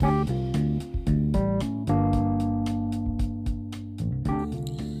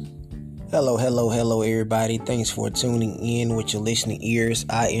Hello, everybody. Thanks for tuning in with your listening ears.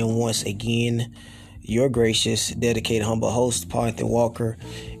 I am once again your gracious, dedicated, humble host, Paul Anthony Walker,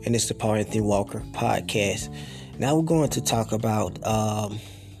 and it's the Paul Anthony Walker podcast. Now we're going to talk about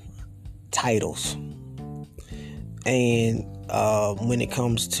titles, and when it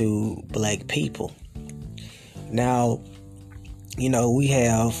comes to black people. Now, we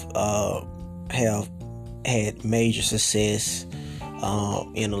have had major success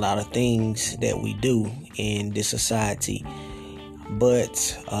in a lot of things that we do in this society, but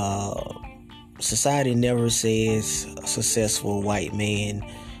society never says successful white man,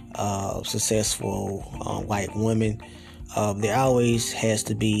 successful white woman. There always has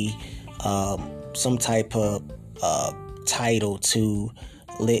to be some type of title to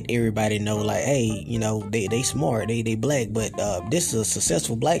let everybody know, like, hey, they smart, they black, but this is a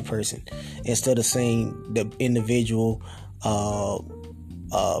successful black person, instead of saying the individual.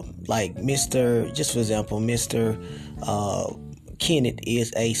 Like Mr. Just for example, Mr. Kenneth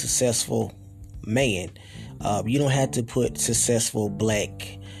is a successful man. You don't have to put successful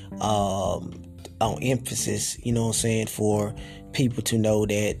black on emphasis, for people to know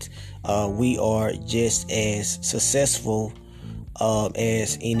that we are just as successful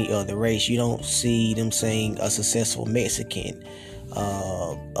as any other race. You don't see them saying a successful Mexican,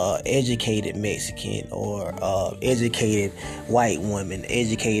 educated Mexican, or educated white woman,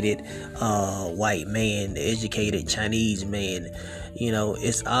 educated white man, educated Chinese man.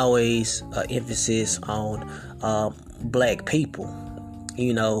 It's always emphasis on black people.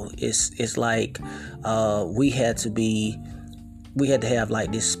 It's like we had to have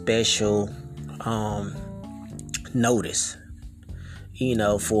like this special notice,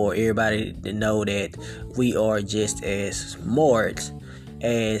 for everybody to know that we are just as smart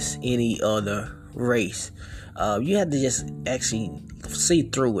as any other race. You have to just actually see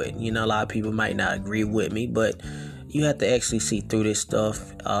through it. A lot of people might not agree with me, but you have to actually see through this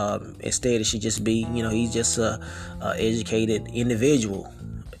stuff. Instead, it should just be, he's just a educated individual.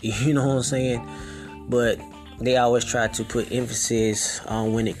 You know what I'm saying? But they always try to put emphasis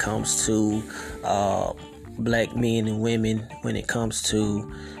on when it comes to black men and women, when it comes to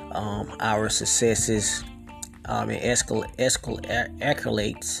our successes and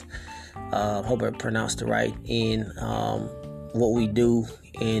accolades. Hope I pronounced it right, in what we do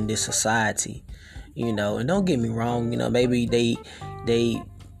in this society. And don't get me wrong, maybe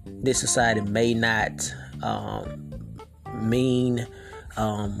this society may not mean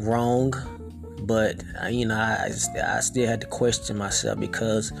wrong, but I still had to question myself,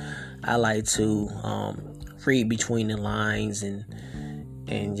 because I like to read between the lines and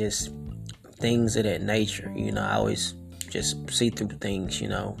just things of that nature. I always just see through things,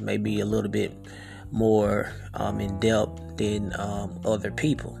 maybe a little bit more in depth than other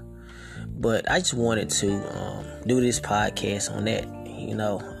people. But I just wanted to do this podcast on that.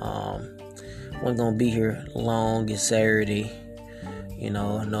 Wasn't gonna be here long. It's Saturday. I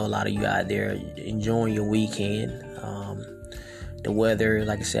know a lot of you out there enjoying your weekend. The weather,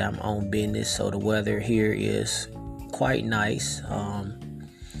 like I said, I'm on business, so the weather here is quite nice.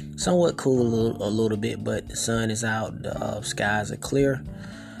 Somewhat cool a little bit, but the sun is out, the skies are clear,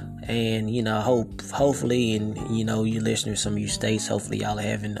 and hopefully, and you listeners, some of you states, hopefully y'all are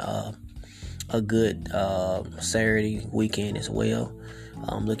having a good Saturday weekend as well.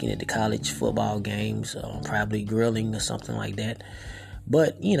 Looking at the college football games, probably grilling or something like that.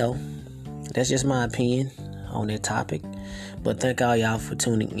 But that's just my opinion on that topic. But thank all y'all for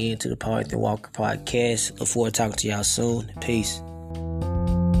tuning in to the Paul Anthony Walker podcast. Look forward to talking to y'all soon. Peace.